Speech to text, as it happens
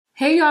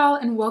Hey y'all,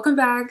 and welcome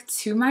back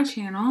to my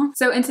channel.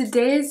 So in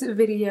today's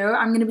video,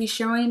 I'm going to be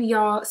showing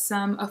y'all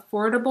some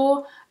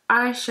affordable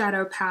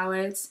eyeshadow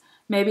palettes,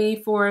 maybe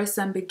for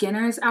some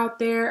beginners out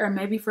there, or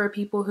maybe for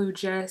people who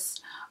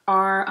just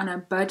are on a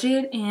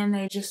budget and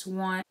they just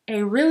want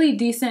a really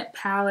decent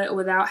palette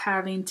without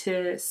having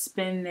to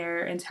spend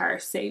their entire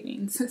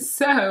savings.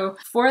 So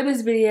for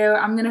this video,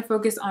 I'm going to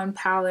focus on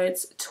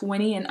palettes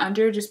 20 and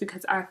under just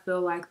because I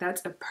feel like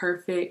that's a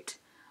perfect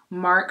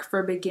mark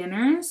for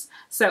beginners.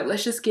 So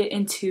let's just get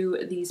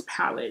into these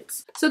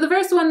palettes. So the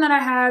first one that I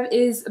have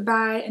is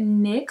by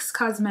NYX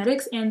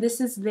Cosmetics, and this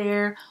is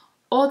their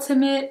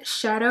Ultimate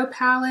Shadow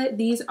palette.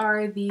 These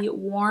are the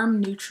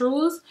warm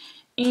neutrals,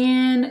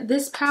 and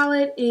this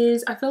palette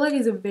is, I feel like,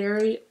 is a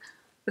very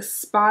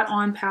spot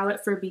on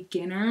palette for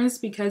beginners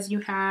because you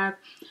have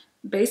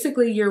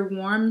basically your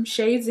warm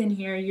shades in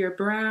here, your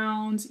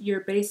browns,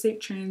 your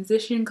basic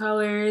transition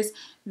colors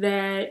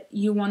that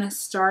you want to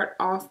start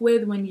off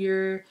with when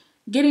you're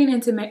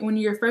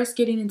first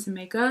getting into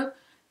makeup.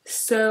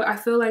 So I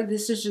feel like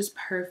this is just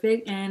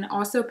perfect, and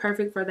also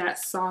perfect for that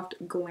soft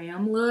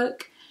glam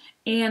look.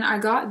 And I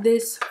got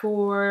this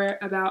for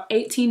about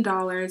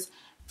 $18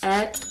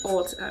 at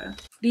Ulta.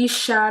 These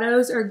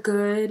shadows are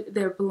good,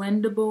 they're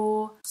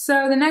blendable.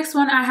 So the next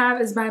one I have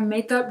is by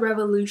Makeup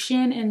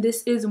Revolution, and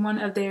this is one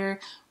of their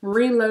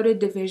Reloaded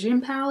Division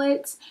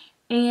palettes.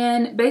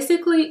 And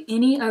basically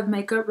any of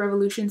Makeup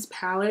Revolution's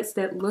palettes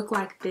that look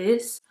like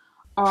this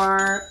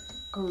are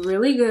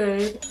really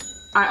good.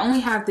 I only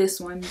have this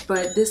one,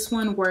 but this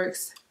one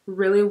works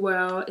really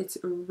well. It's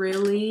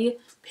really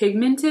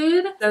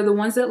pigmented. So the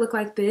ones that look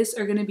like this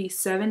are gonna be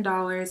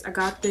 $7. I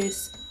got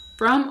this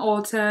from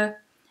Ulta,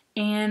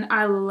 and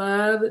I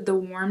love the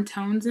warm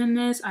tones in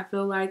this. I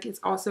feel like it's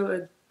also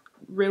a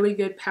really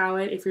good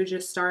palette if you're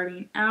just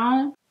starting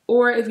out,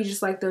 or if you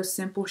just like those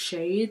simple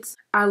shades.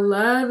 I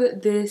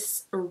love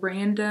this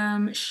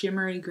random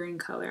shimmery green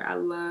color. I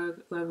love,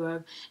 love,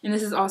 love. And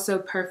this is also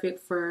perfect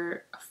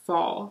for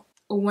fall.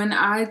 When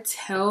I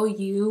tell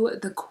you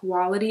the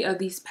quality of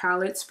these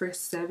palettes for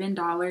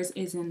 $7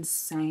 is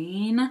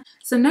insane.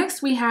 So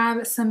next we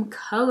have some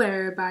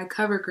color by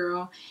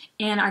Covergirl,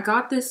 and I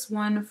got this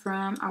one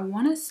from, I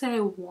want to say,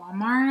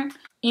 Walmart.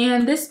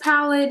 And this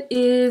palette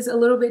is a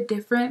little bit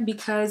different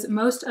because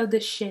most of the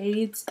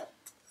shades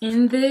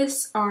in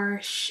this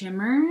are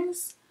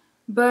shimmers,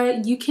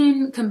 but you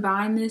can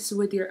combine this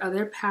with your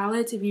other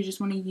palettes if you just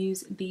want to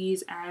use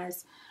these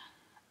as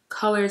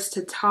colors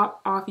to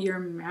top off your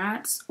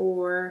mattes,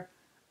 or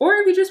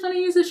if you just want to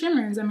use the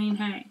shimmers. I mean,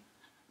 hey,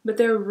 but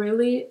they're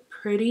really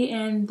pretty,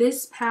 and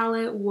this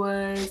palette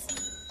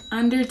was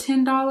under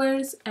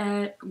 $10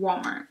 at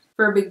Walmart.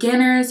 For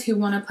beginners who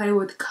want to play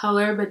with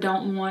color but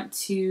don't want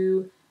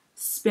to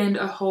spend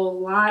a whole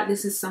lot,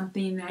 this is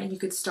something that you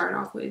could start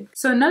off with.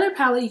 So another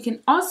palette you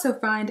can also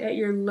find at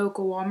your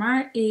local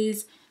Walmart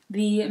is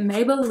the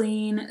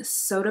Maybelline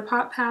Soda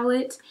Pop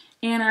palette,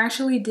 and I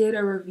actually did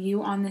a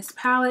review on this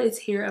palette. It's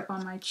here up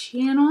on my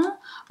channel.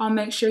 I'll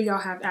make sure y'all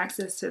have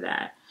access to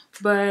that.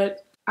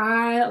 But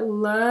I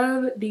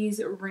love these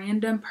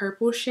random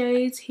purple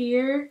shades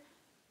here.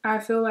 I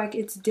feel like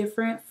it's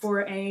different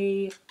for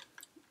a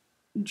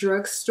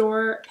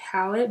drugstore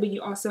palette, but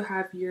you also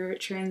have your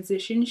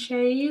transition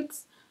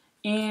shades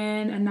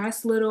and a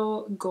nice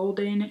little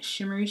golden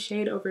shimmery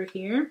shade over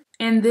here.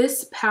 And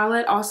this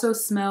palette also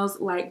smells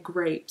like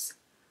grapes.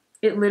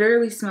 It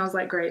literally smells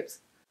like grapes.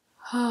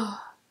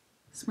 Oh,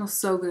 it smells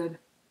so good.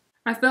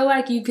 I feel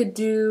like you could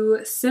do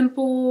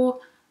simple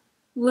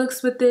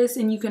looks with this,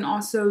 and you can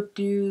also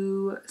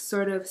do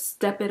sort of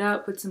step it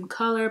up with some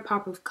color,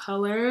 pop of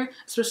color,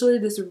 especially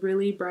this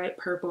really bright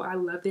purple. I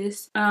love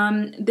this.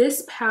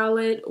 This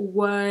palette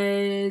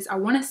was, I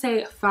want to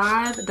say,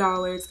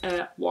 $5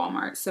 at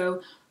Walmart,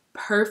 so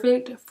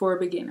perfect for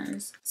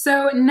beginners.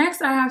 So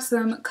next I have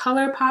some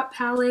Colourpop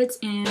palettes,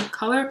 and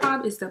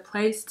Colourpop is the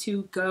place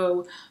to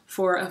go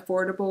for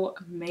affordable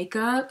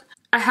makeup.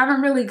 I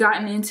haven't really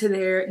gotten into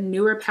their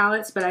newer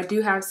palettes, but I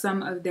do have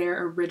some of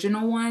their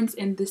original ones,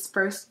 and this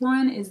first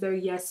one is their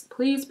Yes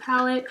Please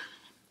palette,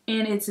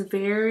 and it's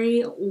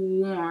very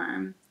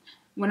warm.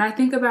 When I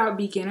think about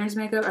beginners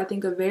makeup, I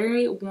think of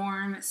very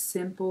warm,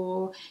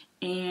 simple,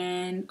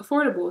 and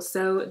affordable.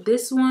 So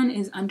this one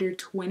is under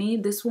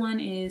 $20. This one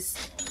is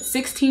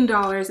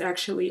 $16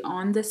 actually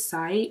on the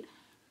site.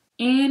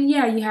 And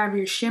yeah, you have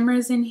your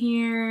shimmers in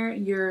here,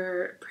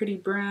 your pretty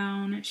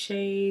brown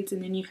shades,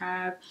 and then you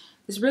have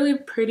this really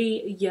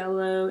pretty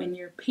yellow and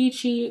your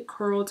peachy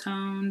coral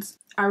tones.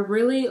 I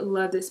really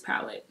love this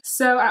palette.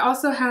 So I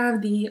also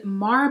have the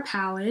Mar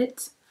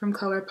palette from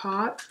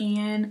Colourpop,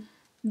 and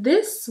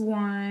this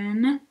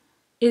one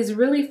is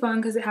really fun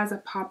because it has a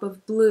pop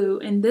of blue,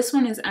 and this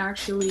one is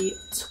actually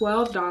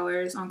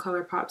 $12 on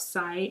Colourpop's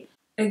site.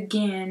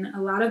 Again,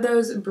 a lot of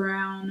those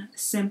brown,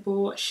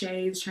 simple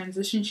shades,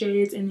 transition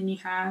shades, and then you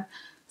have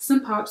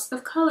some pops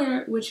of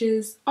color, which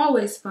is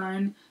always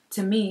fun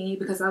to me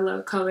because I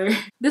love color.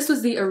 This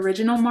was the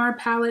original Mar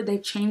palette. They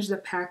changed the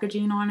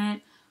packaging on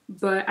it,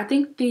 but I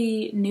think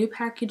the new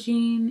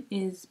packaging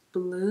is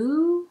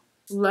blue.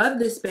 Love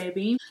this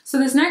baby. So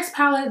this next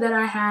palette that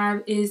I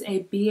have is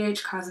a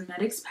BH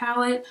Cosmetics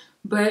palette,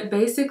 but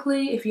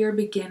basically if you're a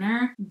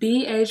beginner,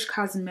 BH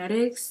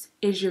Cosmetics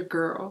is your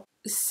girl.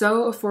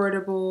 So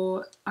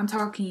affordable. I'm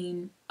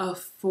talking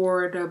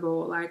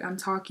affordable, like I'm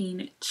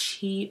talking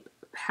cheap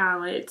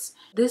palettes.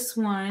 This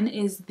one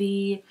is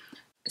the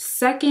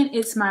second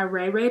It's My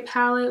Ray Ray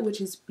palette,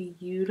 which is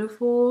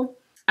beautiful.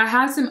 I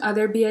have some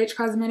other BH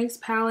Cosmetics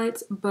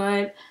palettes,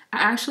 but I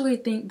actually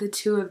think the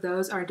two of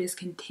those are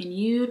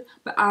discontinued,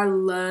 but I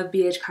love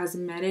BH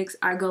Cosmetics.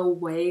 I go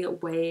way,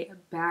 way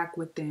back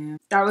with them.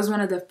 That was one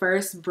of the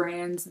first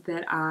brands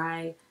that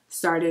I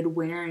started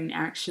wearing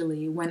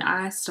actually when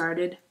I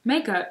started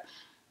makeup.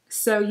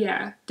 So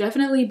yeah,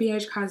 definitely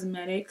BH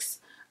Cosmetics.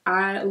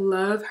 I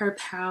love her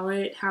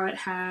palette, how it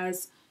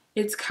has,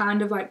 it's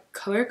kind of like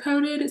color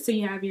coded. So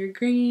you have your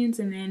greens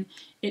and then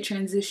it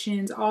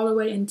transitions all the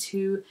way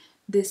into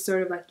this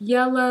sort of like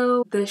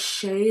yellow. The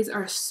shades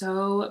are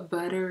so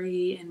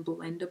buttery and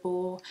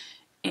blendable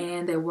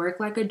and they work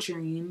like a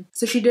dream.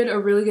 So she did a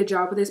really good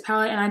job with this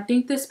palette, and I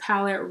think this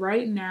palette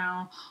right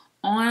now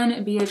on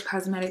BH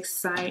Cosmetics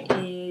site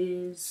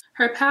is,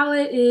 her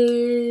palette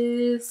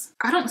is,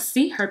 I don't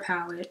see her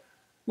palette.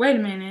 Wait a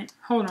minute,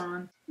 hold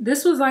on.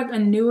 This was like a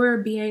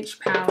newer BH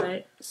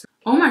palette.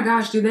 Oh my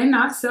gosh, do they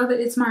not sell the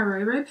It's My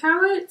Ray Ray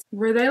palettes?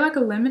 Were they like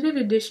a limited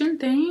edition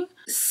thing?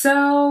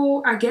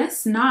 So I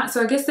guess not.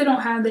 So I guess they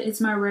don't have the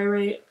It's My Ray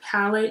Ray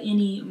palette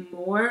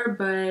anymore,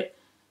 but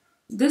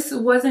this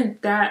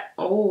wasn't that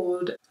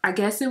old. I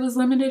guess it was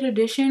limited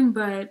edition,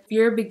 but if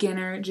you're a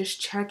beginner, just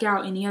check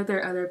out any of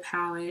their other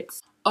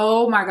palettes.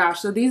 Oh my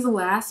gosh, so these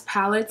last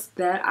palettes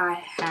that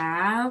I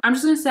have, I'm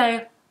just gonna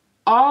say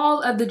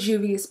all of the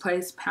Juvia's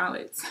Place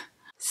palettes.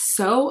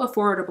 So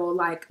affordable,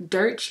 like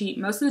dirt cheap.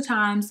 Most of the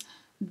times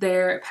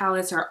their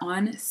palettes are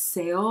on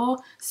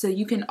sale, so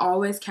you can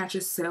always catch a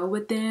sale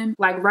with them.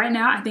 Like right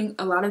now, I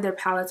think a lot of their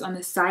palettes on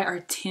the site are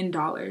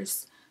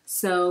 $10.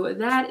 So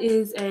that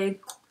is a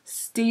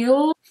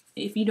steal.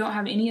 If you don't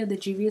have any of the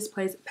Juvia's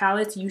Place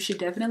palettes, you should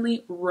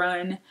definitely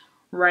run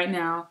right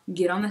now,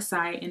 get on the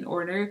site and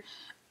order.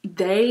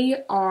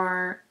 They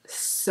are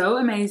so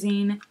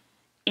amazing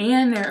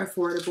and they're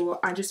affordable.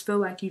 I just feel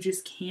like you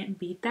just can't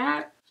beat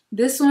that.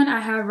 This one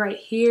I have right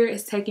here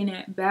is taking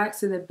it back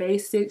to the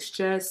basics.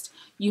 Just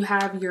you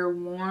have your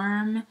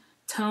warm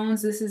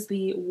tones. This is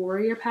the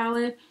Warrior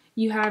palette.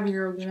 You have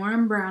your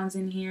warm browns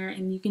in here,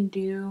 and you can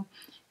do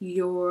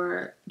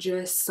your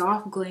just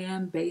soft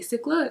glam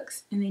basic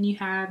looks. And then you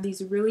have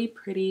these really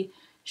pretty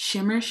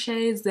shimmer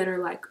shades that are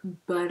like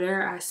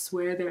butter. I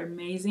swear they're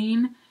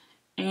amazing.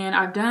 And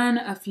I've done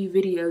a few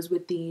videos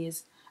with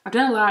these. I've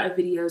done a lot of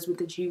videos with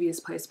the Juvia's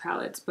Place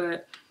palettes,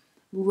 but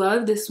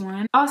love this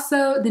one.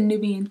 Also, the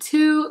Nubian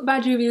 2 by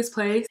Juvia's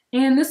Place.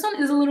 And this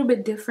one is a little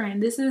bit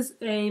different. This is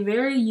a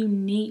very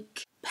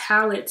unique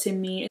palette to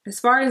me. As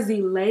far as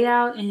the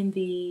layout and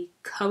the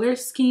color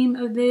scheme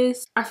of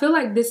this, I feel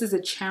like this is a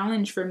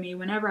challenge for me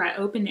whenever I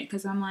open it,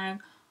 because I'm like,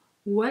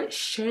 what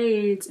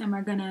shades am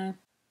I gonna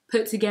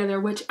put together?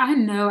 Which I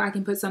know I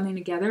can put something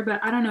together,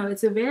 but I don't know.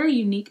 It's a very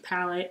unique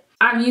palette.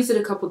 I've used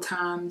it a couple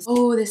times.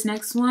 Oh, this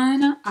next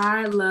one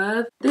I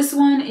love. This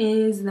one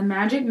is the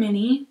Magic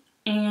Mini.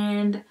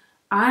 And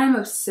I'm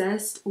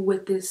obsessed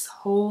with this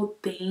whole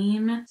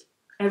theme.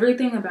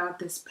 Everything about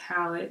this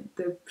palette,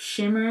 the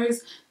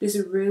shimmers, this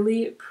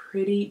really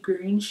pretty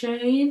green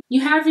shade.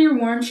 You have your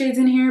warm shades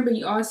in here, but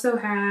you also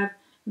have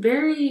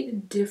very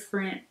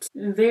different,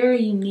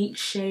 very unique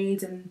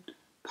shades and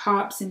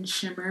pops and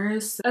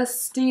shimmers. A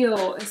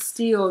steal,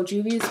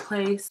 Juvia's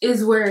Place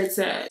is where it's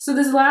at. So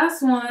this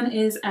last one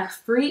is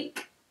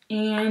Afrique.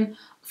 And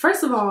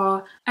first of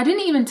all, I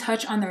didn't even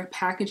touch on their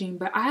packaging,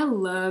 but I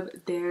love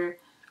their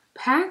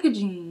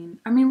packaging.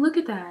 I mean, look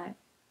at that.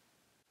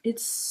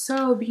 It's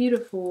so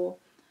beautiful.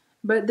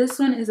 But this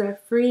one is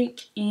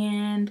Afrique,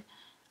 and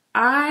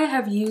I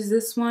have used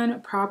this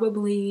one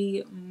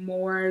probably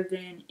more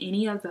than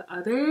any of the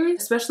others,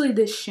 especially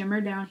this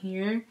shimmer down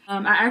here.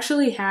 I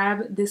actually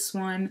have this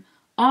one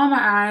on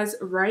my eyes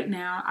right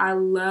now. I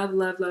love,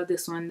 love, love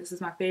this one. This is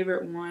my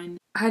favorite one.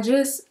 I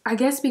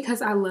guess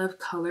because I love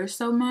color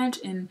so much,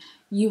 and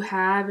you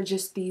have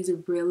just these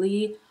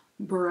really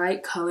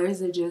bright colors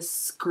that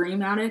just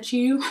scream out at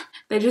you.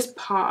 They just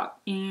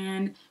pop.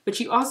 But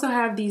you also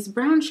have these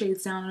brown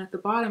shades down at the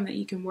bottom that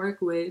you can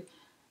work with.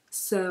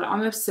 So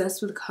I'm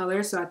obsessed with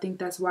color, so I think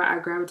that's why I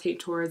gravitate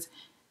towards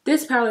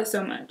this palette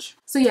so much.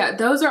 So yeah,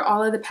 those are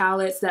all of the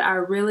palettes that I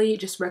really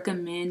just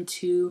recommend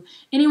to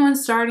anyone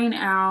starting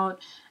out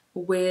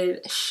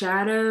with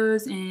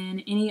shadows,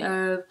 and any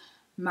of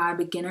my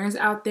beginners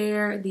out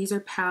there. These are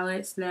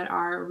palettes that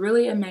are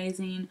really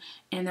amazing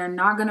and they're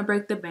not gonna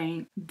break the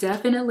bank.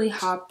 Definitely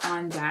hop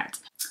on that.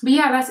 But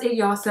yeah, that's it,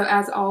 y'all. So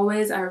as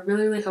always, I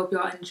really, really hope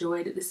y'all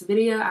enjoyed this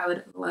video. I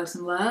would love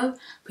some love.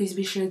 Please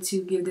be sure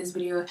to give this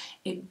video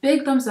a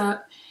big thumbs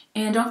up,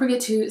 and don't forget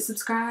to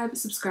subscribe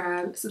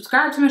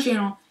to my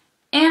channel,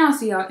 and I'll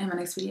see y'all in my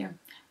next video.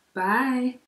 Bye.